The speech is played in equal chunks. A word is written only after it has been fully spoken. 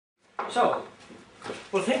So,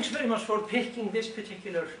 well, thanks very much for picking this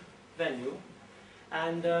particular venue,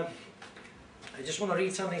 and I just want to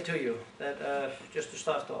read something to you, that just to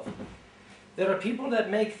start off. There are people that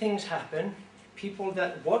make things happen, people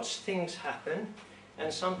that watch things happen,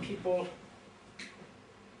 and some people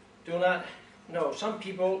do not know. Some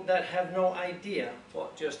people that have no idea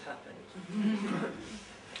what just happened.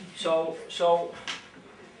 So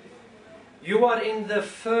you are in the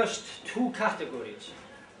first two categories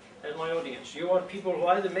as my audience. You are people who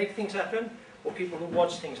either make things happen or people who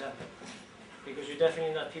watch things happen. Because you're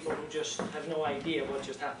definitely not people who just have no idea what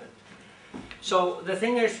just happened. So the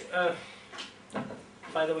thing is,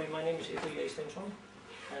 by the way, my name is eysteinsson.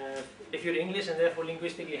 If you're English and therefore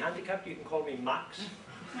linguistically handicapped, you can call me Max.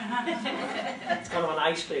 It's kind of an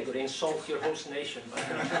icebreaker, insult your host nation. But,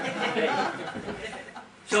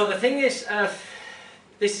 so the thing is,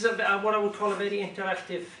 this is what I would call a very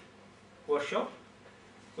interactive workshop,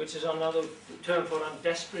 which is another term for I'm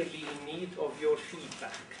desperately in need of your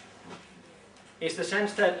feedback. It's the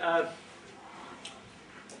sense that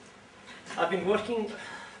I've been working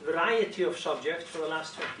a variety of subjects for the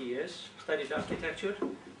last 20 years, studied architecture,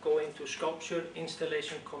 going to sculpture,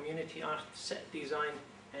 installation, community art, set design,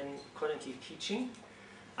 and currently teaching.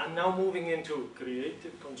 I'm now moving into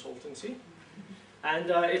creative consultancy, and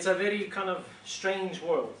it's a very kind of strange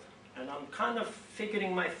world, and I'm kind of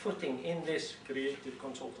figuring my footing in this creative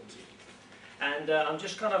consultancy. And I'm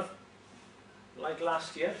just kind of, like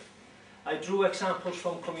last year, I drew examples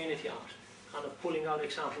from community art, kind of pulling out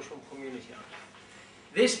examples from community art.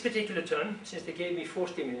 This particular turn, since they gave me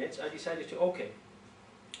 40 minutes, I decided to, okay,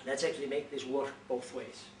 let's actually make this work both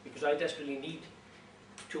ways, because I desperately need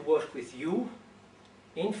to work with you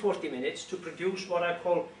in 40 minutes to produce what I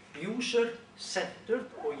call user-centered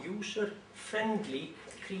or user-friendly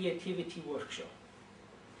creativity workshop.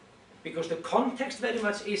 Because the context very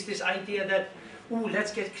much is this idea that, ooh,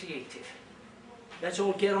 let's get creative. Let's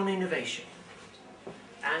all get on innovation.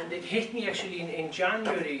 And it hit me actually in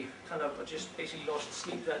January, kind of, I just basically lost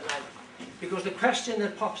sleep that night. Because the question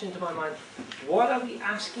that pops into my mind, what are we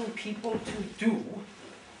asking people to do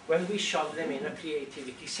when we shove them in a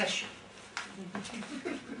creativity session?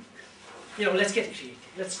 You know, let's get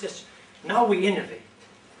creative. Now we innovate.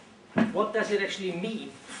 What does it actually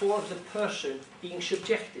mean for the person being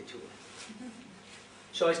subjected to it?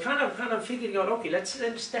 So it's kind of figuring out, okay, let's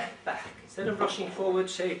then step back. Instead of rushing forward,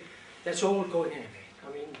 say, let's all go and innovate.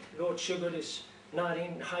 I mean, Lord Sugar is not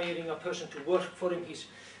hiring a person to work for him, he's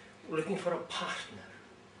looking for a partner.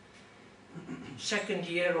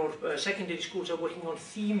 Secondary schools are working on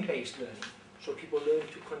theme-based learning, so people learn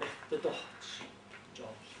to connect the dots, jobs.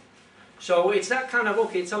 So it's that kind of,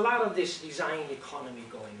 okay, it's a lot of this design economy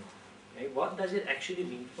going on. Okay? What does it actually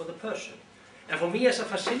mean for the person? And for me as a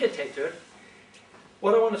facilitator,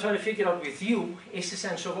 what I want to try to figure out with you is the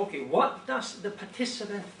sense of, okay, what does the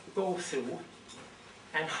participant go through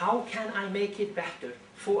and how can I make it better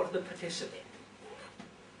for the participant?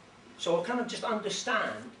 So I'll kind of just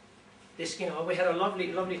understand this, you know, we had a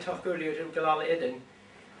lovely talk earlier in Galala Eden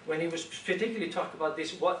when he was particularly talking about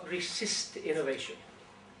this, what resists innovation?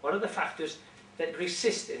 What are the factors that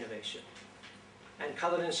resist innovation? And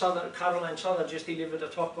Caroline Southern just delivered a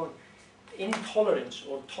talk on intolerance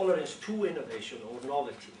or tolerance to innovation or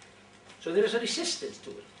novelty. So there is a resistance to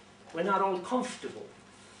it. We're not all comfortable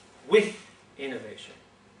with innovation.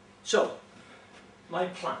 So, my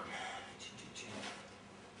plan.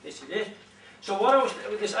 This is it. So what I was,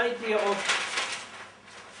 this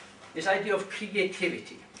idea of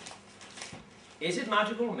creativity, is it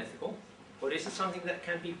magical or mythical, or is it something that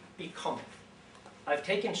can become? I've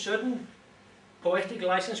taken certain poetic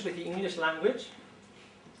license with the English language.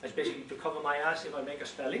 That's basically to cover my ass if I make a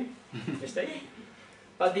spelling mistake.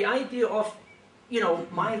 But the idea of, you know,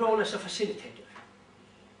 my role as a facilitator,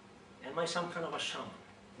 am I some kind of a shaman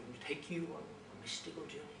who will take you on a mystical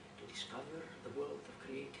journey to discover the world of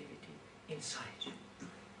creativity inside you?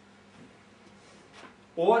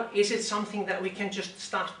 Or is it something that we can just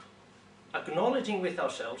start acknowledging with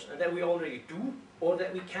ourselves and that we already do, or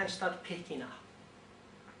that we can start picking up?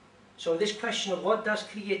 So this question of what does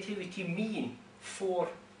creativity mean for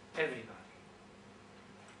everybody?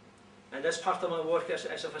 And that's part of my work as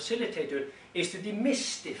a facilitator, is to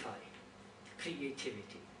demystify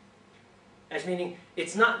creativity. As meaning,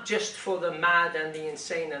 it's not just for the mad and the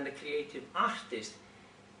insane and the creative artist,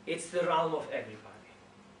 it's the realm of everybody.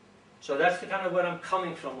 So that's the kind of where I'm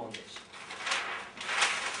coming from on this.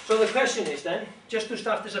 So the question is then, just to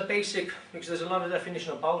start as a basic, because there's a lot of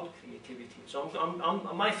definition about creativity. So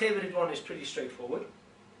my favorite one is pretty straightforward.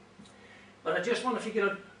 But I just want to figure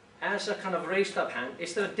out, as a kind of raised up hand,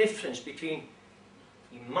 is there a difference between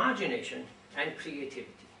imagination and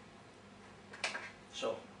creativity.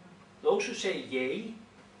 So, those who say yay,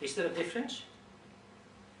 is there a difference?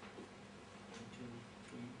 1, 2,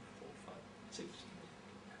 3, 4, 5, 6,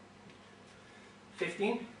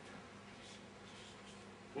 15?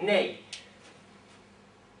 Nay.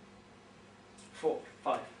 4,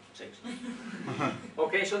 5, 6.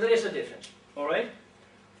 Okay, so there is a difference. All right?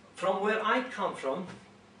 From where I come from,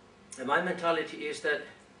 and my mentality is that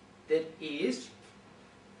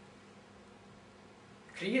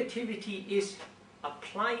creativity is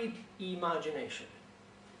applied imagination.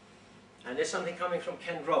 And there's something coming from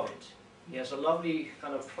Ken Robbins. He has a lovely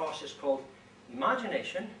kind of process called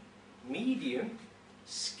imagination, medium,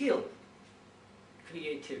 skill,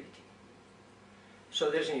 creativity.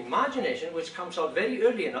 So there's an imagination which comes out very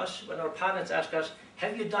early in us when our parents ask us,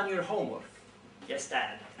 have you done your homework? Yes,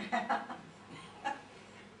 Dad.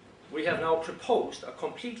 We have now proposed a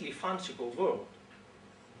completely fanciful world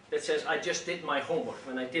that says, I just did my homework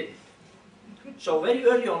when I didn't. So very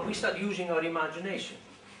early on we start using our imagination.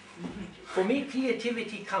 For me,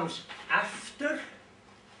 creativity comes after,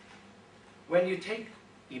 when you take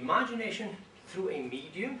imagination through a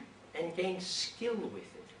medium and gain skill with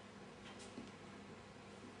it.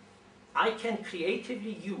 I can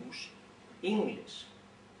creatively use English.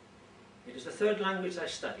 It is the third language I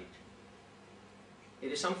studied.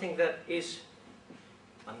 It is something that is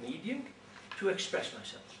a medium to express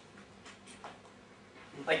myself.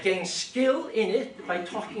 I gain skill in it by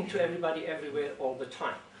talking to everybody everywhere all the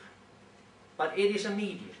time. But it is a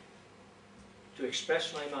medium to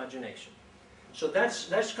express my imagination. So that's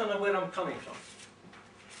kind of where I'm coming from.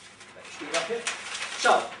 Speed up here.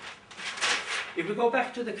 So, if we go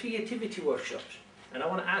back to the creativity workshops, and I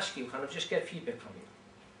want to ask you, kind of just get feedback from you,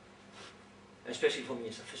 especially for me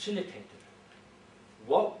as a facilitator.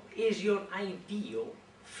 What is your ideal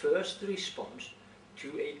first response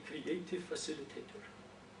to a creative facilitator?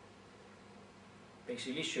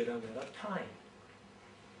 Basically, should I wear a tie?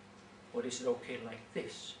 Or is it okay like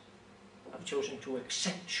this? I've chosen to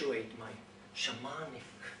accentuate my shamanic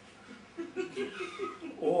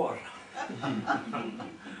aura.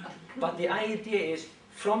 But the idea is,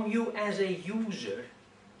 from you as a user,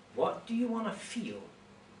 what do you want to feel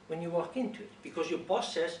when you walk into it? Because your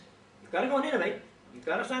boss says, you've got to go and innovate, you've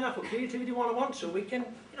got to sign up for Creativity 101 so we can,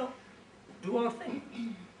 do our thing.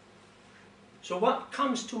 So what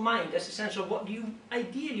comes to mind as a sense of what do you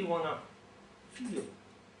ideally want to feel?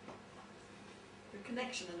 The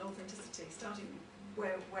connection and authenticity, starting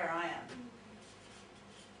where I am.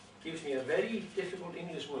 Gives me a very difficult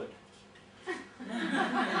English word.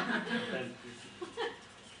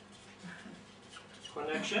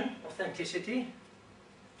 Connection, authenticity.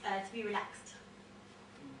 To be relaxed.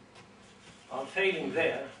 I'm failing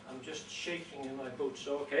there. I'm just shaking in my boots.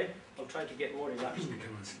 So okay, I'll try to get more relaxed.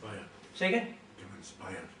 Become inspired. Say again? Become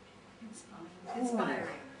inspired.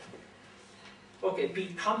 Inspiring. Okay,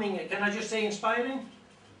 becoming. Can I just say inspiring?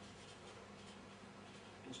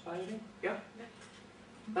 Inspiring? Yeah.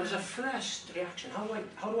 That is a first reaction.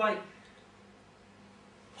 How do I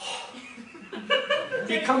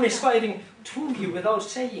become inspiring to you without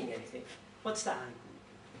saying anything? What's that?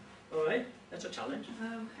 All right, that's a challenge.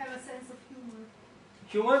 Have a sense of humor.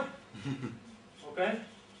 Humor? Okay.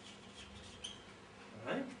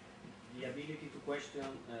 All right. The ability to question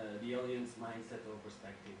the audience mindset or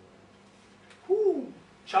perspective. Ooh.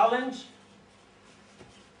 Challenge.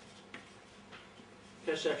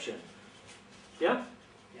 Perception. Yeah?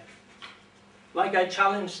 Yeah. Like I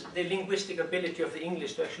challenged the linguistic ability of the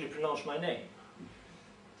English to actually pronounce my name.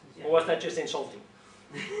 Yeah. Or was that just insulting?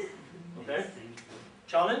 Okay.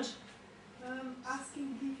 Challenge?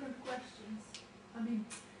 Asking different questions. I mean,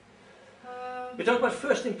 We're talking about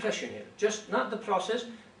first impression here. Just not the process,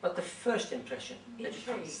 but the first impression.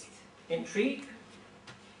 intrigued. Intrigue.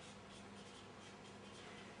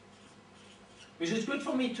 Which is good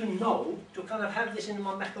for me to know, to kind of have this in the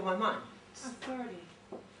back of my mind. Authority.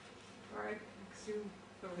 Or exude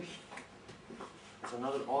authority. It's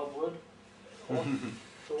another odd word.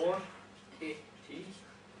 Authority.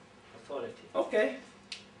 Authority. Okay.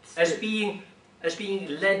 As being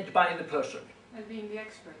led by the person. And being the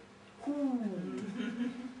expert.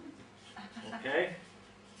 Okay.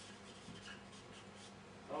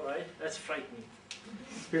 All right. That's frightening.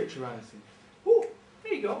 Spirituality. Ooh,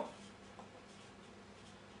 there you go.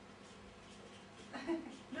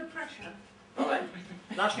 No pressure. All right.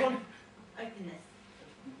 Last one. Openness.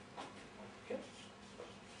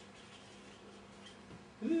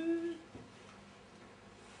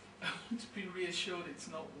 To be reassured it's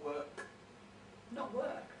not work. Not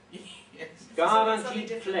work. Yes.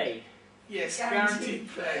 Guaranteed play. Yes, Guaranteed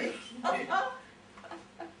guaranteed play. Yeah.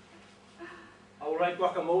 write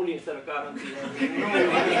guacamole instead of guarantee.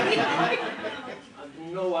 I have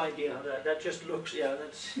no idea how that just looks, yeah,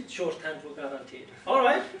 that's shorthand for guaranteed. All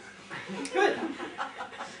right, good.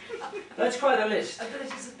 That's quite a list.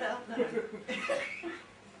 Abilities of that now.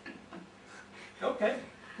 Okay,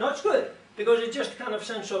 no, it's good, because it just kind of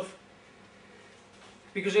sense of,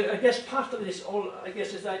 because I guess part of this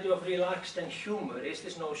this idea of relaxed and humor is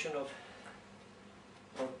this notion of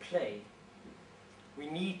play. We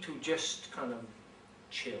need to just kind of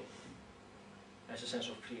chill as a sense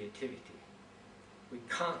of creativity. We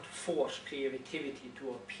can't force creativity to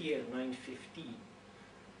appear 9:15.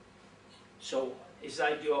 So it's the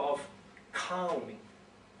idea of calming,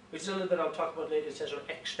 which is a little bit I'll talk about later, in sense of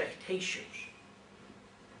expectations.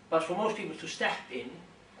 But for most people to step in,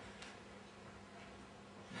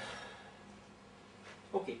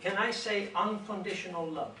 okay, can I say unconditional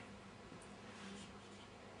love?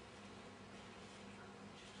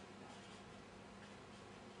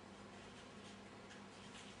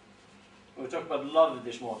 We talked about love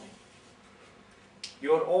this morning.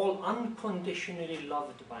 You're all unconditionally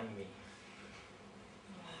loved by me.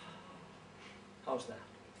 How's that?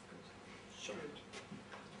 So,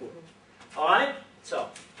 all right. So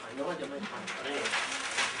I know I did my time, but anyway.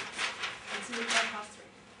 Continue by +3.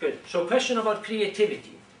 Good. So, question about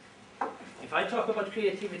creativity. If I talk about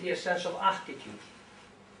creativity, a sense of attitude,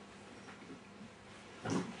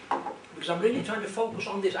 because I'm really trying to focus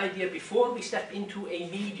on this idea before we step into a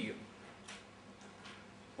medium.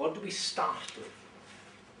 What do we start with?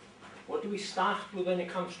 What do we start with when it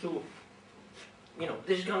comes to,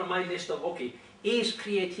 this is kind of my list of, okay, is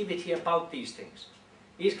creativity about these things?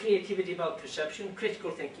 Is creativity about perception, critical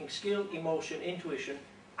thinking, skill, emotion, intuition,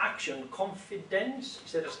 action, confidence?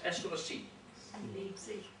 Is that S or a C?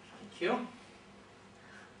 C. Thank you.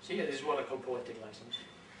 See, this is what I call poetic license.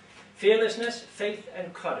 Fearlessness, faith,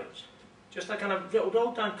 and courage. Just I kind of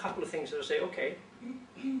wrote down a couple of things that I say, okay,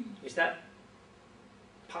 is that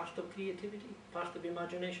part of creativity, part of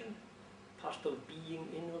imagination, part of being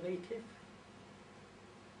innovative?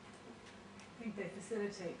 I think they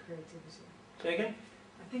facilitate creativity. Say again?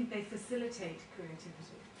 I think they facilitate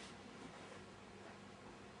creativity.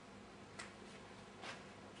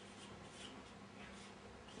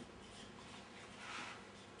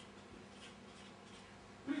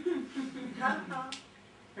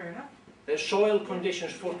 Fair enough. There's soil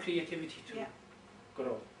conditions for creativity to Yeah.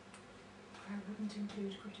 grow. I wouldn't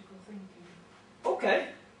include critical thinking.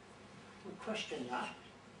 Okay, we'll question that.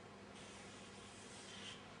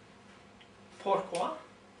 Pourquoi,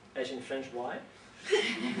 as in French, why?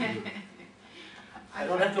 I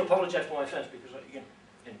don't have to apologize for my French because,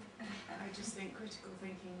 I just think critical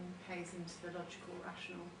thinking plays into the logical,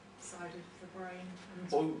 rational side of the brain,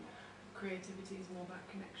 and oh, creativity is more about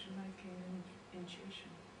connection making and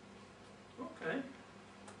intuition. okay.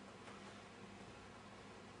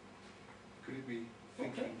 Could it be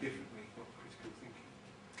thinking Okay. differently, not critical thinking?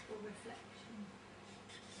 Or reflection.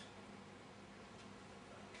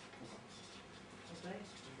 Okay.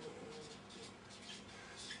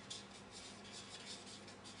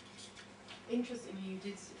 Interestingly, you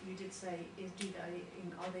did say,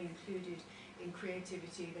 are they included in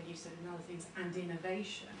creativity? Then you said in other things and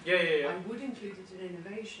innovation. Yeah. I would include it in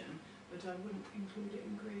innovation, but I wouldn't include it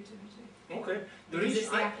in creativity. Okay. Because it's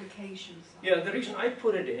the application side. Yeah, the reason I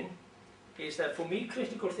put it in is that for me,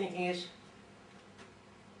 critical thinking is,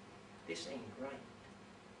 this ain't right.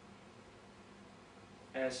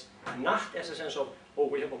 As not as a sense of, oh,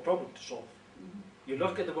 we have a problem to solve. You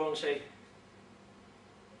look at the world and say,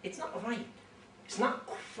 it's not right. It's not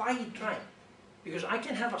quite right. Because I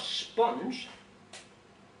can have a sponge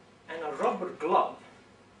and a rubber glove.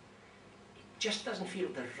 It just doesn't feel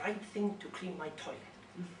the right thing to clean my toilet.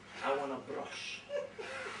 I want a brush.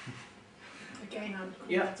 Again, I would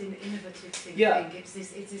call Yeah. that an innovative thinking. Yeah. It's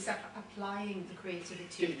this applying the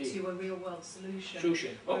creativity to a real world solution.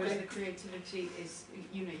 Solution. Whereas Okay. the creativity is,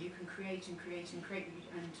 you can create and create and create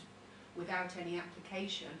and without any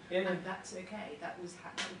application, Yeah. and that's okay. That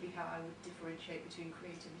would be how I would differentiate between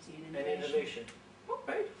creativity and And innovation. innovation.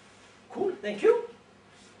 Okay. Cool. Thank you.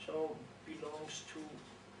 So belongs to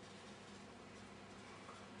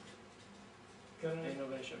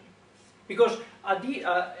innovation. Because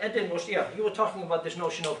Eden was, you were talking about this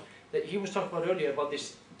notion of, that he was talking about earlier about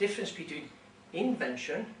this difference between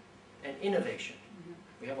invention and innovation.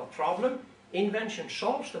 We have a problem, invention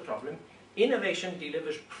solves the problem, innovation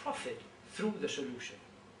delivers profit through the solution.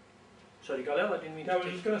 Sorry, Galel, I didn't mean Yeah, I to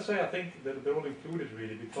was just going to say, I think that they're all included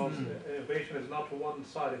really, because innovation is not a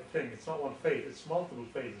one-sided thing. It's not one phase, it's multiple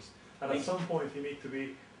phases. And at some point you need to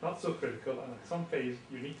be not so critical, and at some phase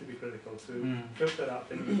you need to be critical to filter out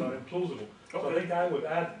things that are implausible. So I think I would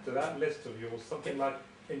add to that list of yours something like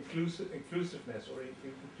inclusiveness, or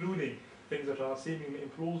including things that are seemingly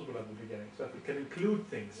implausible at the beginning. So if we can include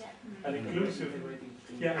things, and inclusive,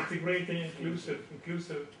 integrating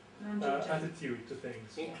inclusive attitude to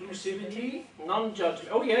things. Inclusivity, non-judgment.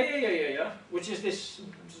 Oh yeah. Which is this?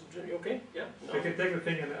 Okay, yeah. So you can take the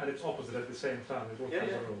thing and its opposite at the same time. It all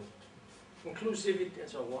plays a role. Inclusivity, and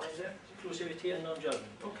so why is that? Inclusivity and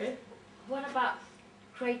non-judgment. Okay. What about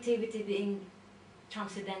creativity being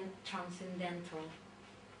transcendental?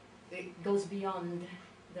 It goes beyond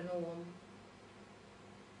the norm.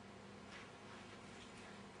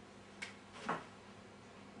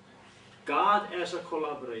 God as a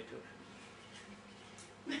collaborator.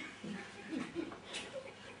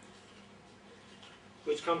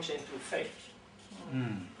 Which comes into faith.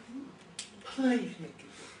 Please make it.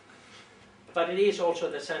 But it is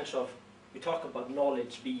also the sense of, we talk about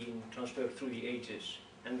knowledge being transferred through the ages,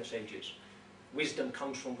 endless ages. Wisdom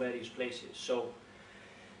comes from various places. So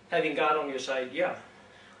having God on your side, yeah.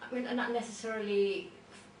 I mean, not necessarily,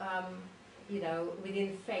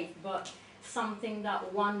 within faith, but something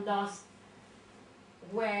that one does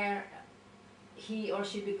where he or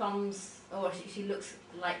she becomes, or she looks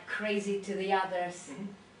like crazy to the others,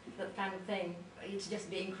 that kind of thing. It's just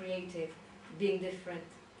being creative, being different.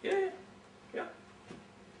 Yeah.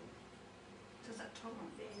 Does that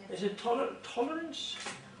tolerance? Is it tolerance?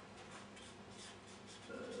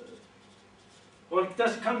 Well, it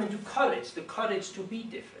does come into courage, the courage to be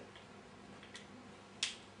different.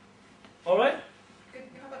 All right? Good.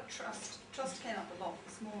 How about trust? Trust came up a lot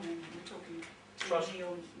this morning. We were talking Trust.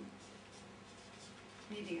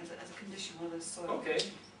 needing as a condition of the soil. Okay. So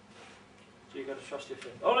you got to trust your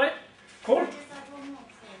friend. All right. Cool. Can I just add one more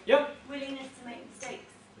thing? Yeah. Willingness to make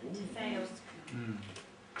mistakes, and to fail.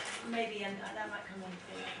 Maybe, and that might come into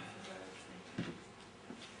it as well.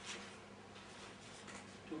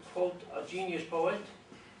 To quote a genius poet,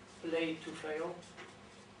 play to fail.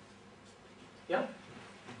 Yeah?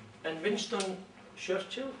 And Winston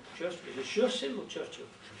Churchill, is it Churchill or Churchill?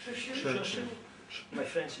 Churchill. My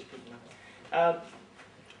French is picking up.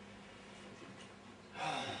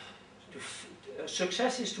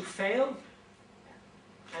 Success is to fail,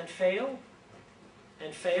 and fail,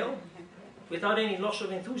 and fail, without any loss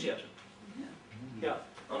of enthusiasm. Yeah.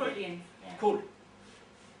 All right. Brilliant. Yeah. Cool.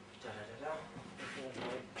 Da-da-da-da.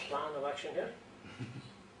 My plan of action here.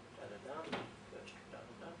 Da-da-da.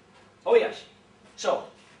 Da-da-da. Oh yes. So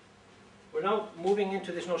we're now moving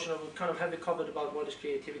into this notion of, we kind of have it covered about what is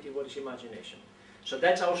creativity, what is imagination. So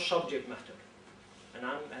that's our subject matter, and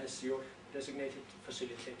I'm, as your designated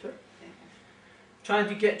facilitator, trying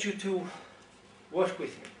to get you to work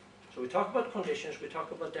with me. So we talk about conditions, we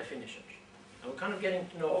talk about definitions. And we're kind of getting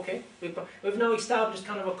to know, okay, we've now established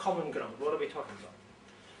kind of a common ground. What are we talking about?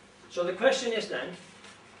 So the question is then,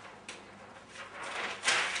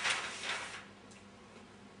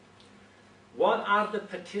 what are the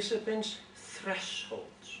participants' thresholds?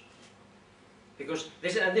 Because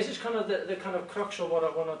this is kind of the kind of crux of what I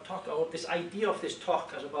want to talk about. This idea of this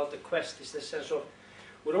talk is about the quest, is the sense of,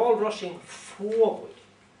 we're all rushing forward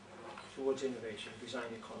towards innovation,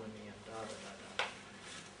 design economy, and da-da-da-da.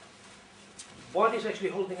 What is actually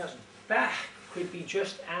holding us back could be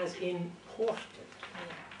just as important.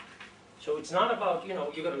 So it's not about,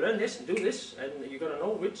 you've got to learn this and do this, and you've got to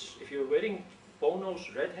know which, if you're wearing Bono's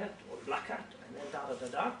red hat or black hat, and then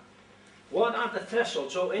da-da-da-da. What are the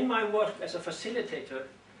thresholds? So in my work as a facilitator,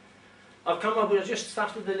 I've come up with, I just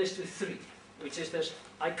started the list with 3, which is this,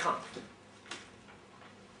 I can't.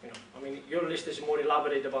 I mean, your list is more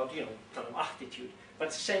elaborate about, kind of attitude, but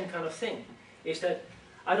it's the same kind of thing. Is that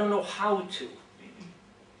I don't know how to,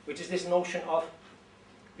 which is this notion of,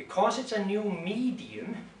 because it's a new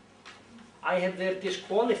medium, I have there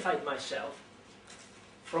disqualified myself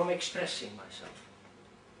from expressing myself.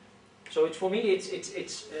 So it's, for me, it's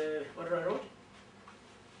what did I wrote?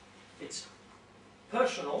 It's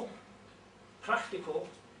personal, practical,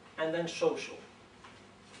 and then social.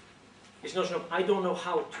 It's notion of, I don't know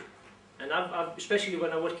how to. And I've, especially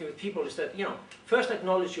when I'm working with people, is that, first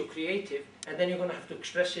acknowledge you're creative, and then you're going to have to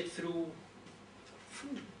express it through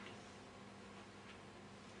food.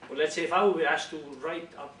 Well, let's say if I were asked to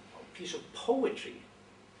write a piece of poetry,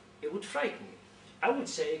 it would frighten me. I would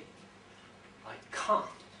say, I can't.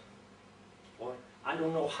 Or, I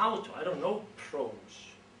don't know how to. I don't know prose.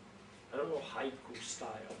 I don't know haiku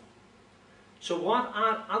style. So what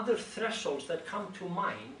are other thresholds that come to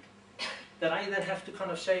mind that I then have to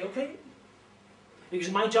kind of say, okay,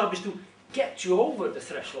 because my job is to get you over the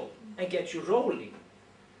threshold and get you rolling.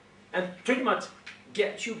 And pretty much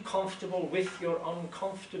gets you comfortable with your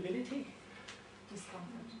uncomfortability?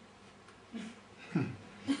 Discomfort.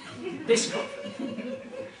 Discomfort.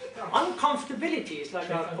 Uncomfortability is like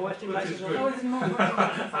a poetic Which license. is good.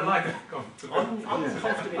 I like uncomfortable.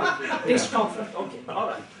 Uncomfortability. Discomfort. Okay, all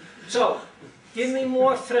right. So, give me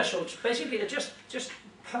more thresholds. Basically, just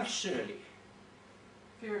personally.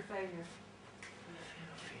 Fear of failure.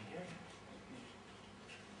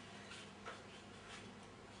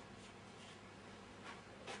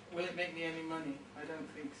 Will it make me any money? I don't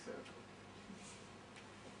think so.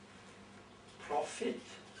 Profit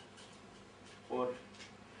or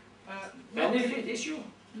Not benefit even- issue?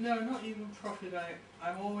 No, not even profit.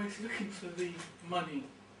 I'm always looking for the money.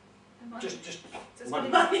 Just money.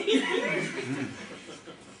 money.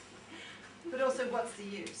 But also, what's the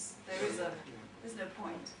use? There's no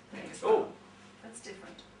point. Oh, That's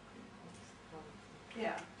different.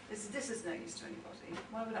 Yeah, this is no use to anybody.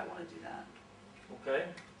 Why would I want to do that? okay.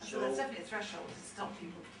 So that's definitely a threshold to stop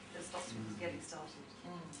people. That stops people from getting started.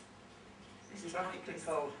 This is pointless.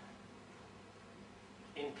 Practical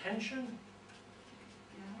intention,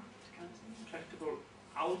 Yeah, accounting. practical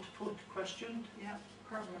output questioned, Yeah,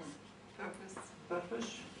 purpose.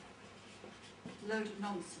 purpose. Load of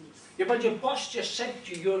nonsense. Yeah, but your boss just sent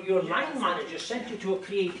you, your line manager sent you to a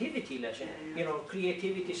creativity lesson,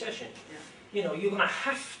 creativity session. Yeah. You know, you're going to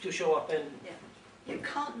have to show up and You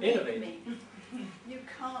can't make Innovate. me. You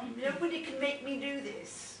can't. Nobody can make me do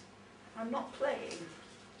this. I'm not playing.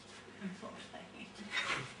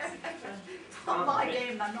 It's not my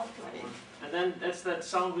game. I'm not playing. And then that's that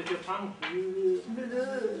sound with your tongue.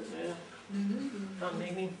 Yeah. Can't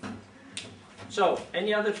make me. So,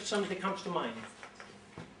 any other something comes to mind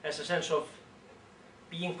as a sense of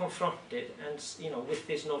being confronted and with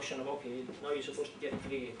this notion of okay, now you're supposed to get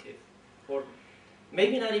creative, or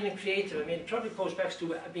maybe not even creative. I mean, it probably goes back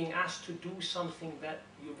to being asked to do something that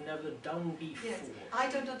you've never done before. Yes, I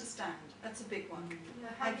don't understand. That's a big one.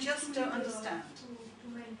 I just don't understand.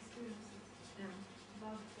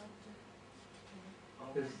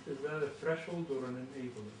 Is that a threshold or an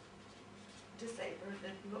enabler? Disabled.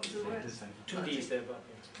 What was the word? Two D's there, but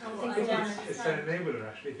I Oh, think I we don't understand. It's an enabler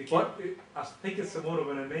actually. If you What? I think it's more of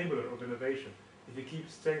an enabler of innovation. If you keep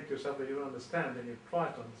saying to yourself that you don't understand, then you try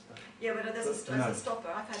to understand. Yeah, but as a stopper,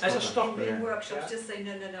 I've had As a people stopper, in yeah. workshops Yeah. just say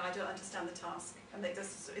no, I don't understand the task, and they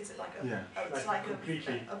just it's like a it's Like like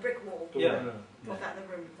completely a brick wall. Yeah. Pop out in the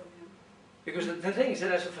room with them. because the thing is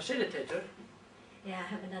that as a facilitator, Yeah, I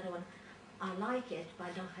have another one. I like it, but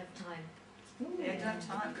I don't have time. Yeah, you don't have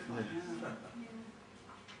time. Good one. Yeah.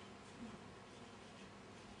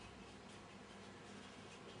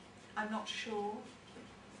 I'm not sure.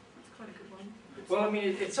 That's quite a good one. well, I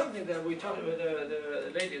mean, it's something that we talked with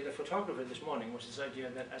the lady, the photographer this morning, was this idea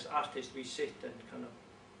that as artists we sit and kind of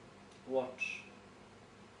watch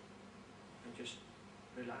and just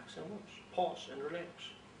relax and watch, pause and relax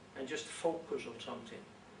and just focus on something.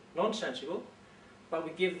 Nonsensical, but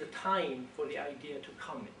we give the time for the idea to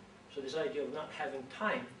come in. So this idea of not having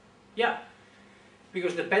time, yeah,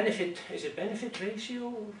 because the benefit, is it benefit ratio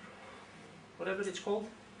or whatever it's called?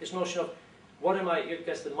 This notion of what am I, it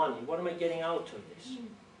gets the money, what am I getting out of this?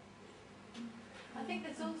 I think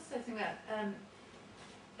there's also something about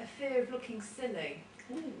a fear of looking silly.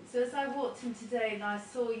 So as I walked in today and I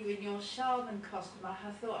saw you in your shaman costume,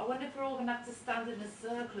 I thought, I wonder if we're all going to have to stand in a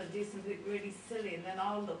circle and do something really silly and then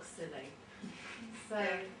I'll look silly. So,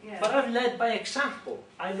 yeah. But I've led by example.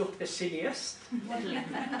 I look the silliest.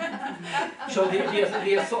 So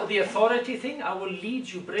the authority thing, I will lead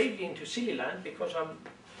you bravely into silly land because I'm,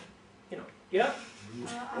 yeah?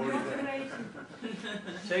 I'm not creative.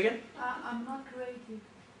 Say again? I'm not creative.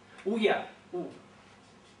 Oh yeah. Ooh.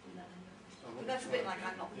 But that's a bit like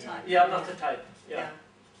I'm not the type. Yeah, I'm not the type. Yeah.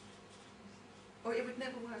 Or it would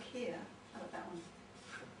never work here. How about that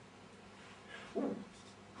one? Ooh.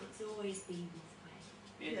 It's always been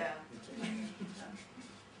this way. Yeah.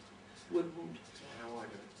 Wouldn't. How I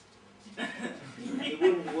do it. It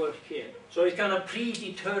wouldn't work here. So it's kind of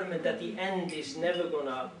predetermined that the end is never going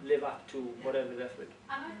to live up to whatever the effort.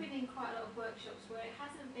 And I've been in quite a lot of workshops where it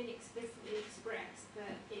hasn't been explicitly expressed,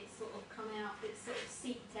 but it's sort of come out, it's sort of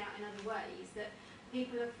seeped out in other ways, that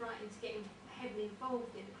people are frightened to get heavily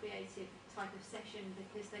involved in a creative type of session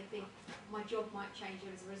because they think my job might change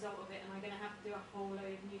as a result of it and I'm going to have to do a whole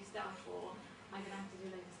load of new stuff, or I'm going to have to do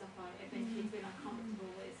a load of stuff I eventually feel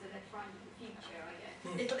uncomfortable with, so they're frightened of the future, I guess.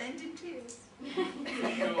 It'll end in tears.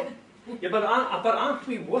 Yeah, but aren't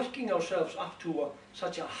we working ourselves up to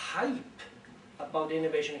such a hype about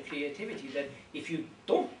innovation and creativity that if you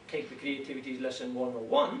don't take the creativity lesson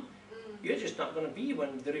 101, you're just not going to be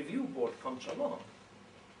when the review board comes along.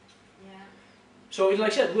 Yeah. So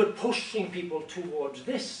like I said, we're pushing people towards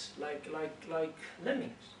this, like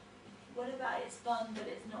lemmings. What about it's fun but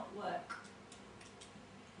it's not work?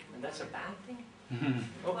 And that's a bad thing?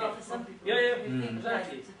 Well, for some people, Yeah, yeah, who think like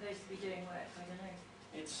exactly. it's supposed to be doing work, I don't know.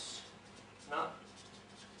 It's not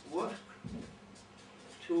work.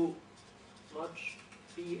 Too much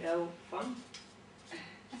BL fun?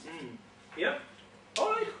 Yeah. All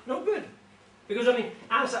right. No good. Because I mean,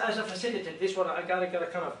 as a facilitator, this is what I gotta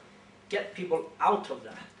kind of get people out of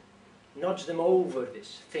that, nudge them over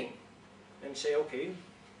this thing, and say, okay,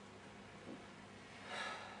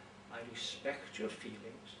 I respect your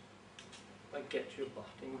feelings, but get your butt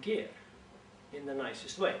in gear, in the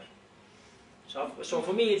nicest way. So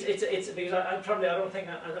for me, it's because I don't think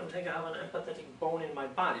I have an empathetic bone in my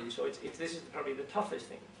body. So this is probably the toughest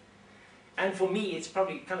thing. And for me, it's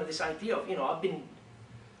probably kind of this idea of, you know, I've been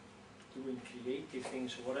doing creative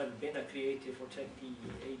things, or whatever, been a creative for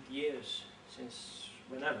 28 years, since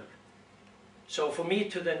whenever. So for me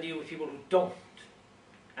to then deal with people who don't,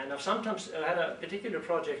 and I've sometimes had a particular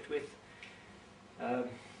project with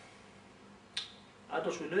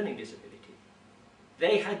adults with learning disability.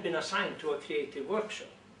 They had been assigned to a creative workshop.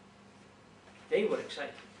 They were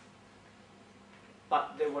excited.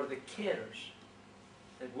 But there were the carers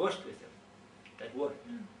that worked with them that weren't.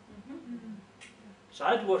 So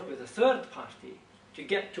I'd work with a third party to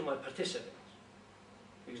get to my participants.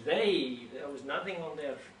 Because there was nothing on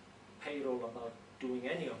their payroll about doing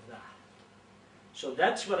any of that. So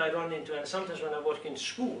that's what I run into, and sometimes when I work in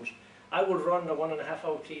schools, I will run a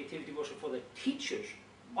 1.5-hour creativity workshop for the teachers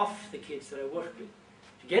of the kids that I work with,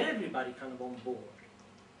 to get everybody kind of on board.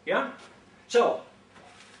 Yeah? So,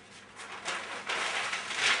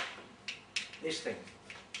 this thing,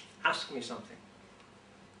 ask me something.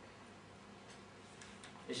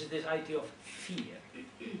 This is this idea of fear.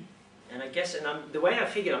 And I guess, the way I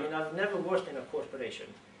figure, I mean, I've never worked in a corporation,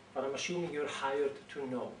 but I'm assuming you're hired to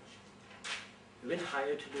know. You've been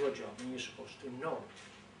hired to do a job, and you're supposed to know.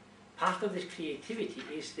 Part of this creativity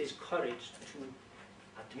is this courage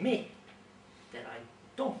to admit that I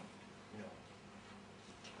don't know.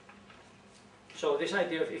 So this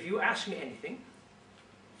idea of, if you ask me anything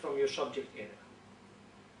from your subject area,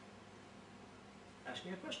 ask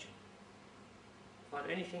me a question about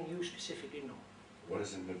anything you specifically know. What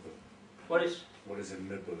is a nibble? What is a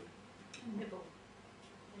nibble? Nibble.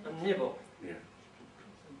 a nibble? Yeah.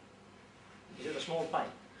 Is it a small bite?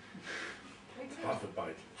 Half a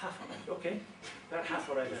bite. Half a bite, okay. About half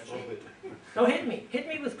what I've Just answered. rub it. Now hit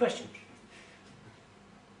me with questions.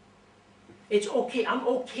 It's okay, I'm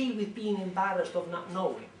okay with being embarrassed of not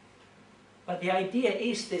knowing. But the idea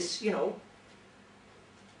is this, you know,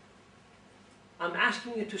 I'm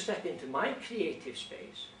asking you to step into my creative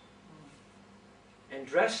space and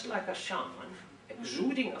dress like a shaman,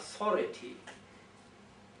 exuding authority.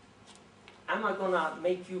 Am I gonna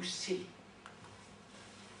make you silly?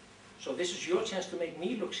 So this is your chance to make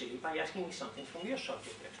me look silly by asking me something from your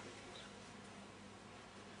subject expertise.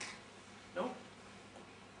 No?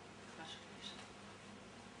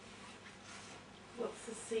 What's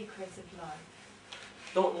the secret of life?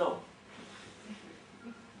 Don't know.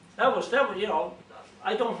 That was, you know,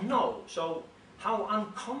 I don't know. So how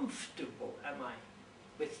uncomfortable am I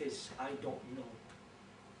with this I don't know?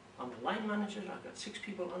 I'm a line manager, I've got 6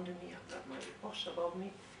 people under me, I've got my boss above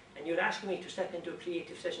me, and you're asking me to step into a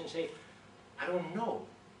creative session and say, I don't know.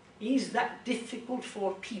 Is that difficult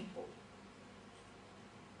for people?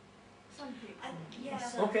 Some people.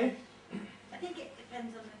 Yeah. Okay. I think it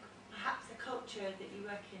depends on perhaps the culture that you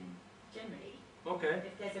work in generally. Okay.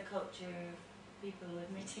 If there's a culture of people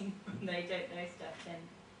admitting when they don't know stuff, then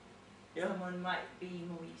Yeah. someone might be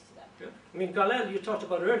more used to that. Yeah. I mean, Galel, you talked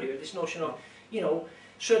about earlier, this notion of, you know,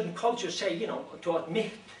 certain cultures say, you know, to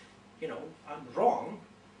admit, you know, I'm wrong,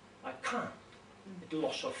 I can't. It's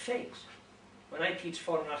loss of faith. When I teach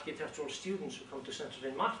foreign architectural students who come to St.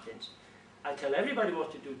 St. Martin's, I tell everybody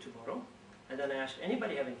what to do tomorrow, and then I ask,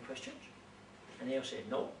 anybody have any questions? And they'll say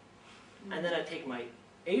no. And then I take my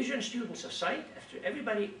Asian students aside after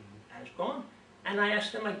everybody has gone, and I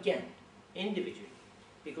ask them again, individually.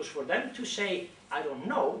 Because for them to say, I don't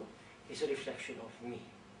know, is a reflection of me.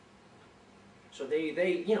 So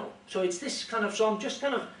they, you know, so it's this kind of, so I'm just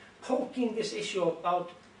kind of poking this issue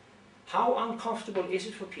about how uncomfortable is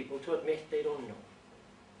it for people to admit they don't know.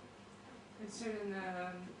 In certain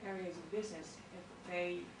areas of business, if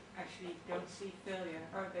they actually don't see failure,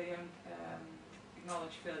 or they don't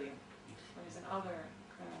acknowledge failure. Whereas in other,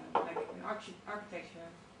 like in architecture,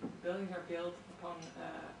 buildings are built upon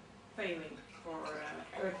failing for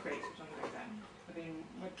earthquakes or something like that. But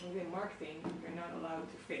within marketing, you're not allowed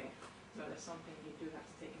to fail. So that's something you do have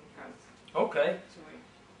to take into account. Okay. So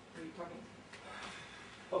we're talking.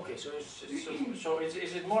 Okay, so,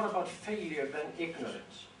 is it more about failure than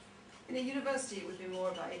ignorance? In a university, it would be more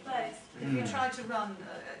about ignorance. If you try to run,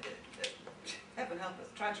 heaven help us,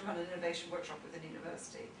 try to run an innovation workshop within a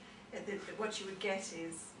university, what you would get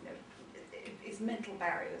is, is mental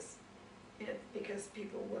barriers. Because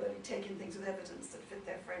people will only take in things with evidence that fit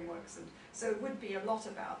their frameworks, and so it would be a lot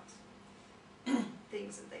about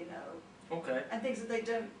things that they know. Okay. And things that they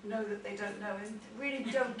don't know that they don't know, and really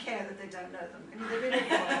don't care that they don't know them. I mean, they really don't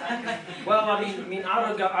want that. Well, I mean,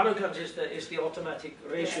 arrogance is the automatic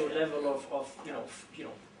ratio level of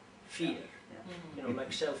fear. Yeah.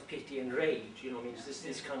 Like self-pity and rage. I mean, it's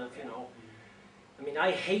this kind of I mean,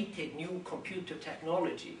 I hated new computer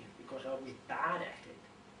technology because I was bad at it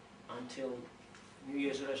until New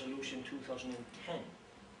Year's resolution 2010.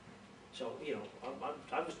 So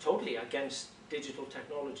I was totally against digital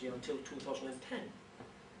technology until 2010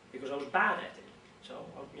 because I was bad at it. So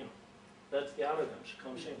that's the arrogance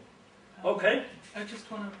comes in. Okay. Just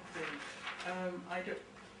one other thing. I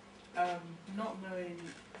don't. Not knowing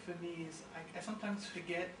for me is I sometimes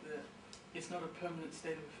forget that it's not a permanent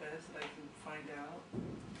state of affairs that I can find out.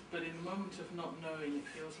 But in the moment of not knowing, it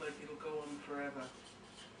feels like it'll go on forever.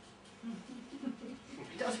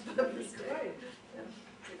 It does purpose do. Yeah,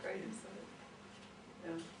 it's a great insight.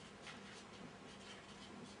 Yeah.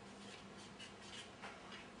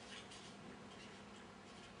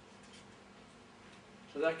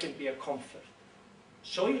 So that can be a comfort.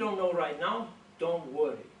 So you don't know right now, don't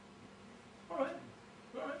worry. All right,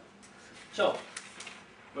 all right. So,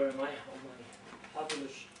 where am I on my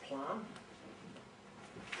fabulous plan?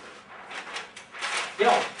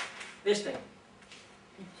 Yeah, this thing.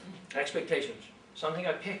 Expectations. Something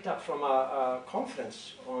I picked up from a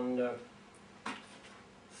conference on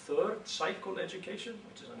third cycle education,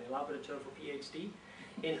 which is an elaborate term for PhD,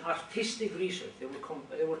 in artistic research. They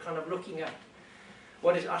were kind of looking at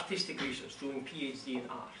what is artistic research, doing PhD in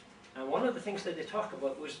art. And one of the things that they talk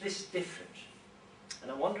about was this difference. And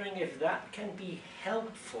I'm wondering if that can be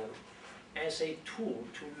helpful as a tool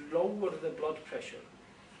to lower the blood pressure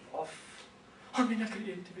of in a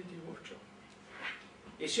creativity workshop.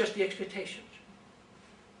 It's just the expectations.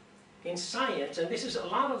 In science, and this is a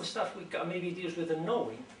lot of the stuff we got, maybe deals with the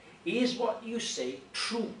knowing, is what you say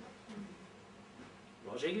true?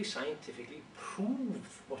 Logically, scientifically,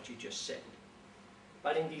 prove what you just said.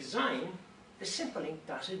 But in design, the simpling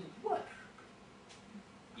doesn't work.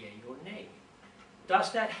 Yay or nay.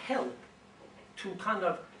 Does that help to kind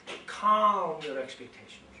of calm your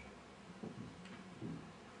expectations?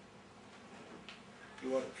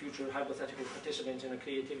 You are future hypothetical participants in a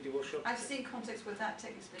creativity workshop? I've seen contexts where that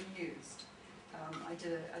technique's been used. I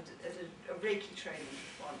did a Reiki training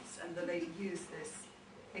once, and the lady used this,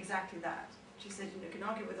 exactly that. She said, you can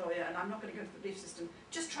argue with Oya, and I'm not going to go to the belief system,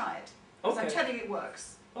 just try it. Because I'm telling you it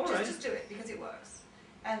works. Just do it, because it works.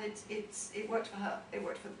 And it worked for her. It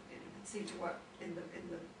worked for, it seemed to work in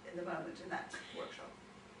the moment, in that workshop.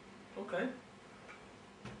 Okay.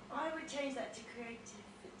 I would change that to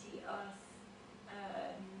creativity as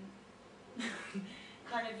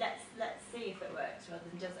kind of let's see if it works rather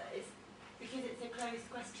than just it's because it's a closed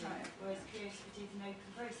question, whereas creativity is an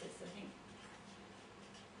open process. I think.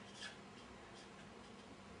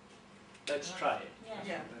 Let's try it.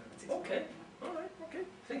 Yeah. Okay. All right. Okay.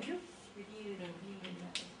 Thank you. Review.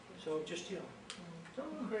 So just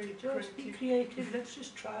don't worry, just be creative. Let's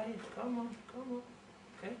just try it. Come on.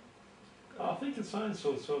 Okay. I think in science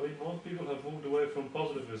also, I mean, most people have moved away from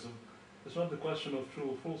positivism. It's not the question of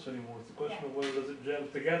true or false anymore. It's the question of whether does it gel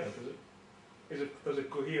together. Does it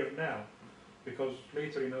cohere now? Because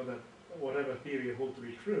later you know that whatever theory you hold to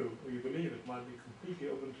be true, or you believe it, might be completely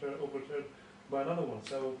overturned by another one.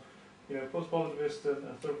 So, post-positivist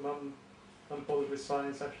and sort of non-positivist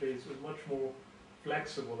science actually is much more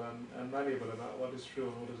flexible and malleable about what is true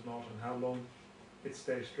and what is not, and how long it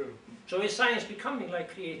stays true. So is science becoming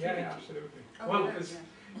like creativity? Yeah, absolutely. Oh, well, it is,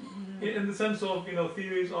 in the sense of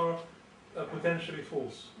theories are potentially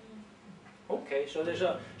false. Okay, so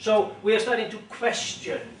we are starting to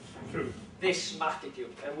question True. this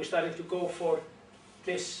attitude, and we're starting to go for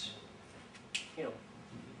this,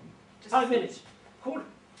 Just 5 minutes. Cool.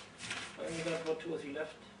 We got about 2 or 3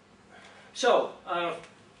 left. So,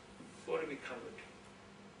 what have we covered?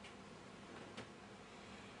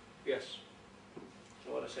 Yes.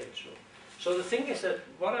 So what I say is true. So the thing is that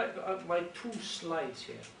what my 2 slides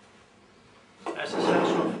here, as a sense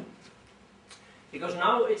of, because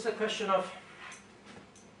now it's a question of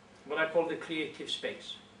what I call the creative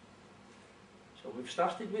space. So we've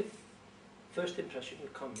started with first impression, you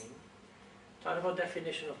come in, talk about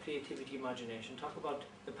definition of creativity, imagination, talk about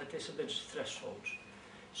the participants' thresholds.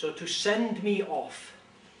 So to send me off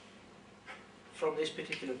from this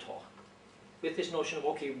particular talk with this notion of,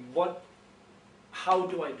 okay, how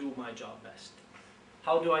do I do my job best?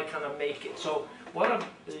 How do I kind of make it? So how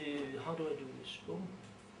do I do this? Boom.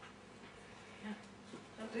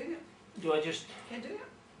 I'll do it. Do I just... Can do it.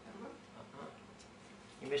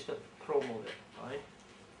 You missed a promo there, right?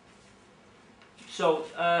 So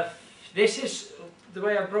this is the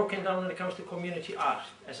way I've broken down when it comes to community art,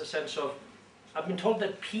 as a sense of, I've been told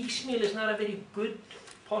that piecemeal is not a very good,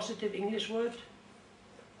 positive English word.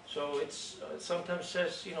 So it sometimes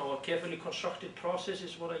says, you know, a carefully constructed process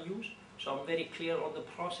is what I use. So I'm very clear on the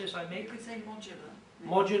process I make. You could say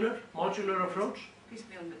modular. Modular approach.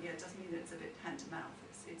 Piecemeal, yeah, it doesn't mean that it's a bit hand to mouth.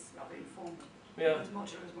 It's rather informal. Yeah. Whereas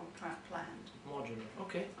modular is more planned. Modular.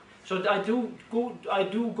 Okay. So I do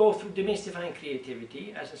go through demystifying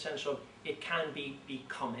creativity as a sense of it can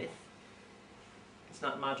becometh. It's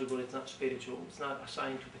not magical. It's not spiritual. It's not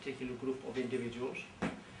assigned to a particular group of individuals.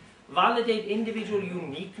 Validate individual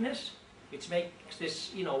uniqueness, which makes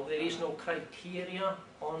this, you know, there is no criteria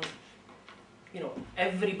on, you know,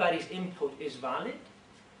 everybody's input is valid.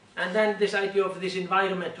 And then this idea of this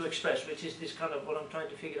environment to express, which is this kind of what I'm trying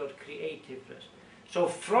to figure out, creativeness. So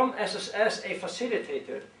from as a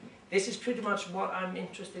facilitator, this is pretty much what I'm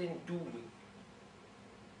interested in doing.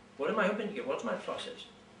 What am I hoping to get? What's my process?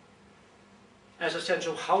 As a sense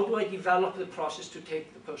of how do I develop the process to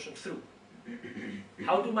take the person through?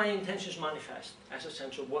 How do my intentions manifest? As a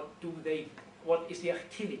sense of what is the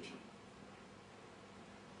activity?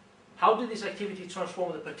 How did this activity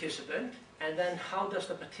transform the participant? And then how does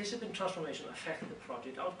the participant transformation affect the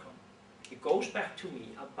project outcome? It goes back to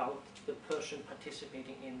me about the person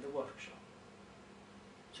participating in the workshop.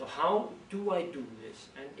 So how do I do this?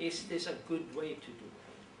 And is this a good way to do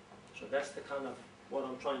it? So that's the kind of what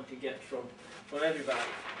I'm trying to get from everybody.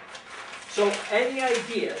 So any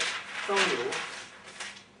ideas from you?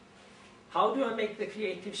 How do I make the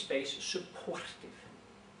creative space supportive?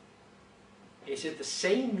 Is it the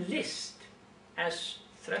same list as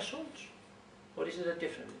thresholds? Or is it a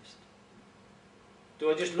different list? Do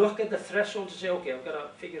I just look at the thresholds and say, okay, I've got to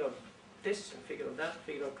figure out this and figure out that,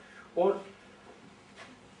 or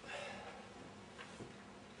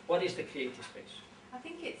what is the creative space? I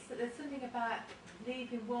think there's something about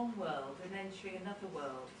leaving one world and entering another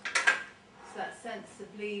world. So that sense of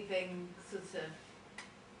leaving sort of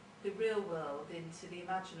the real world into the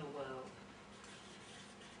imaginal world.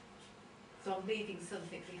 So I'm leaving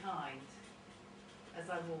something behind as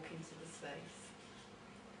I walk into the space.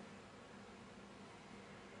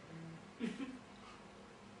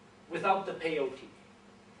 Without the peyote.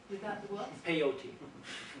 Without the what? Peyote.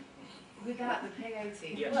 Without the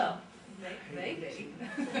peyote? Yes. Well, maybe.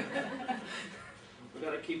 We've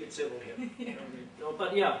got to keep it civil here. Yeah. No,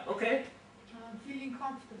 but yeah, okay. Feeling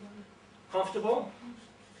comfortable. Comfortable?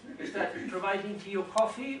 Is that providing to you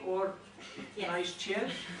coffee or nice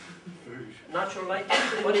chairs? Natural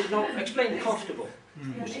lighting? What is no? Explain comfortable.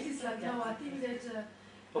 Yes, it is like no. I think that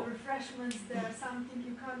the refreshments they are something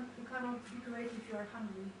you cannot create if you are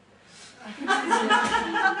hungry. I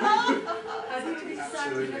think it is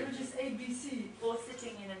something which is ABC. Or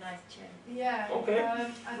sitting in a nice chair. Yeah. Okay. I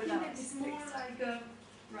think it is more like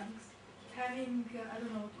having I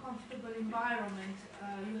don't know, comfortable environment.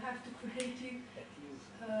 You have to create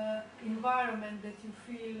environment that you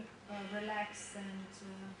feel relaxed and.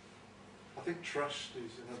 I think trust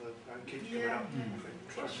is another keeps coming up. I think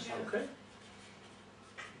trust. Okay.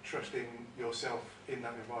 Trusting yourself in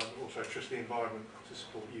that environment, also trust the environment to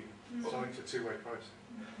support you. So I think it's a two-way process.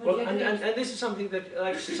 Well, and this is something that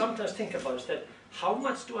I sometimes think about, is that how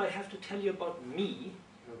much do I have to tell you about me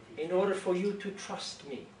in order for you to trust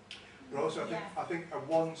me? But also I think a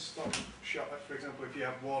one-stop shop, like for example, if you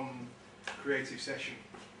have one creative session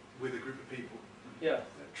with a group of people,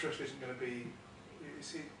 trust isn't going to be,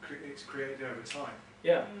 it's created over time,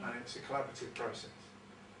 and it's a collaborative process.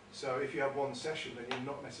 So if you have one session, then you're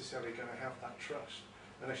not necessarily going to have that trust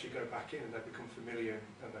unless you go back in and they become familiar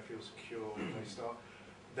and they feel secure and they start,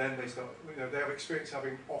 you know, they have experience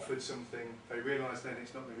having offered something, they realise then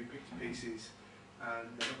it's not going to be picked to pieces and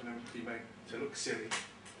they're not going to be made to look silly.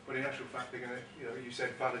 But in actual fact, they're going to, you know, you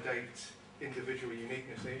said validate individual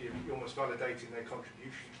uniqueness, you're almost validating their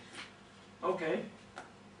contribution. Okay.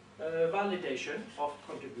 Validation of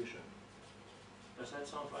contribution. Does that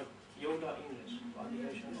sound like Yoda English?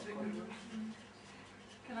 Validation of contribution.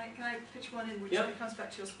 Can I pitch one in which comes back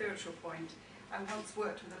to your spiritual point? I once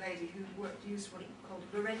worked with a lady who used what are called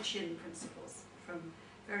Laurentian principles from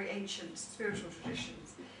very ancient spiritual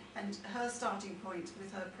traditions. And her starting point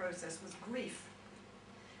with her process was grief.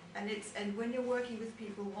 And when you're working with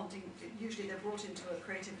people wanting, usually they're brought into a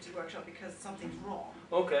creativity workshop because something's wrong.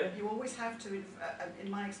 Okay. You always have to,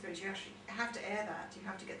 in my experience, you actually have to air that. You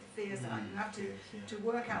have to get the fears out. You have to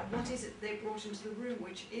work out what is it they brought into the room,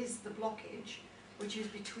 which is the blockage, which is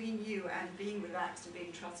between you and being relaxed and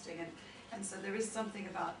being trusting. And so there is something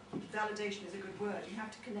about validation is a good word. You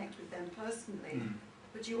have to connect with them personally,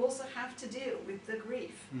 but you also have to deal with the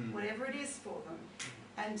grief, whatever it is for them.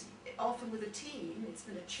 And often with a team, it's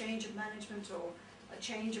been a change of management or a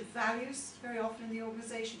change of values, very often in the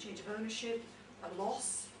organisation, change of ownership, a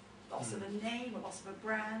loss of a name, a loss of a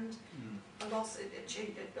brand, a loss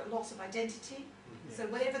of identity. So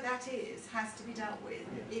whatever that is has to be dealt with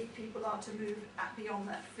if people are to move beyond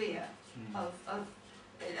that fear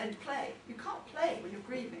and play. You can't play when you're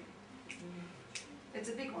grieving. It's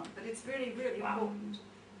a big one, but it's really, really important.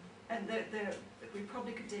 And we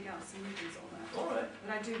probably could dig out some meetings on that. All right.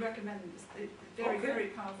 But I do recommend this. It's very, very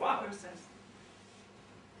powerful process.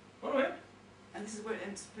 All right. And this is where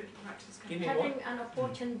spiritual practice Give comes me Having one. an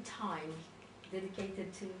opportune time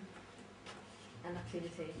dedicated to an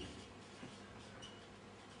activity.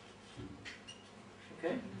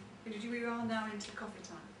 Okay. We are now into coffee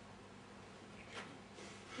time.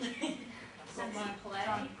 Some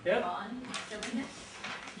play, Yeah. fun, silliness.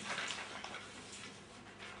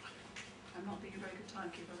 I'm not being a very good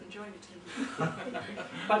timekeeper. I'm enjoying it too.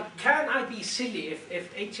 But can I be silly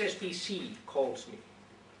if HSBC calls me?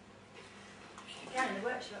 You can in the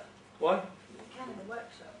workshop. What? You can in the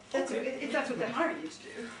workshop. If that's what they're hiring you to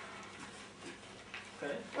do.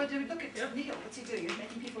 Okay. Well, look at Neil. What's he doing? He's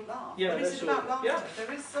making people laugh. Yeah, What is that's it about all. laughter? Yeah.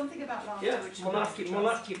 There is something about laughter Yeah, which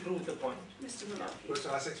Malarkey proved the point. Mr. Malarkey. Well, so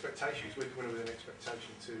that's expectations. We're coming with an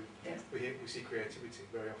expectation to. Yeah. We see creativity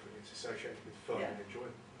very often. It's associated with fun and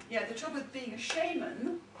enjoyment. Yeah, the trouble with being a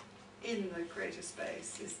shaman in the creative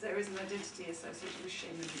space is there is an identity associated with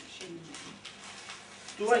shamanism.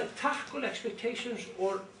 Do I tackle expectations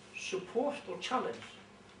or support or challenge?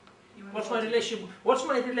 What's my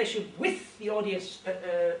relationship with the audience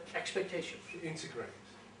expectations? Integrate.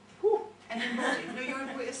 And embody. No,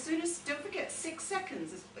 you're as soon as don't forget 6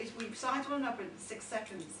 seconds. We've sized one up in 6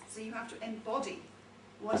 seconds, so you have to embody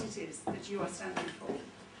what it is that you are standing for.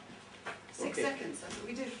 6 seconds. That's what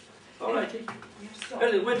we do. All righty. You have to stop.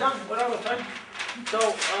 Well, we're done. We're out of time. So,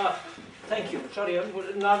 thank you. Sorry, we're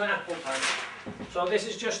another apple time. So this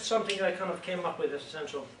is just something I kind of came up with as a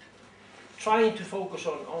sense of trying to focus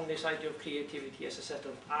on this idea of creativity as a set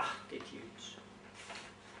of attitudes,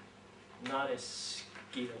 not a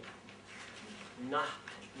skill, not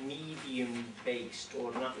medium-based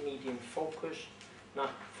or not medium-focused, not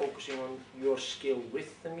focusing on your skill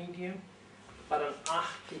with the medium, but an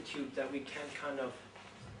attitude that we can kind of,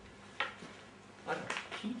 I don't know,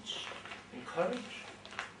 teach, encourage,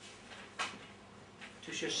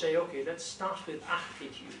 to just say, okay, let's start with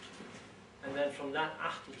attitude. And then from that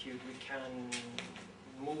attitude, we can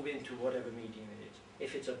move into whatever medium it is.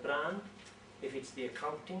 If it's a brand, if it's the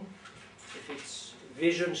accounting, if it's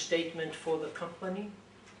vision statement for the company,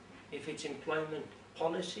 if it's employment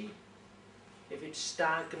policy, if it's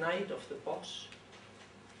stag night of the boss,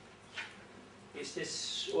 is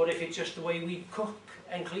this, or if it's just the way we cook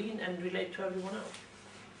and clean and relate to everyone else.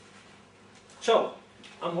 So,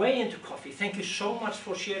 I'm way into coffee. Thank you so much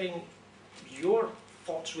for sharing your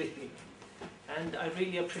thoughts with me. And I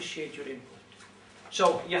really appreciate your input.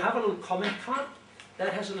 So you have a little comment card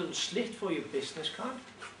that has a little slit for your business card.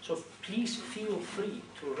 So please feel free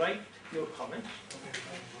to write your comments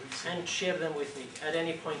and share them with me at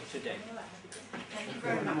any point today. Thank you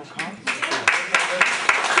very much.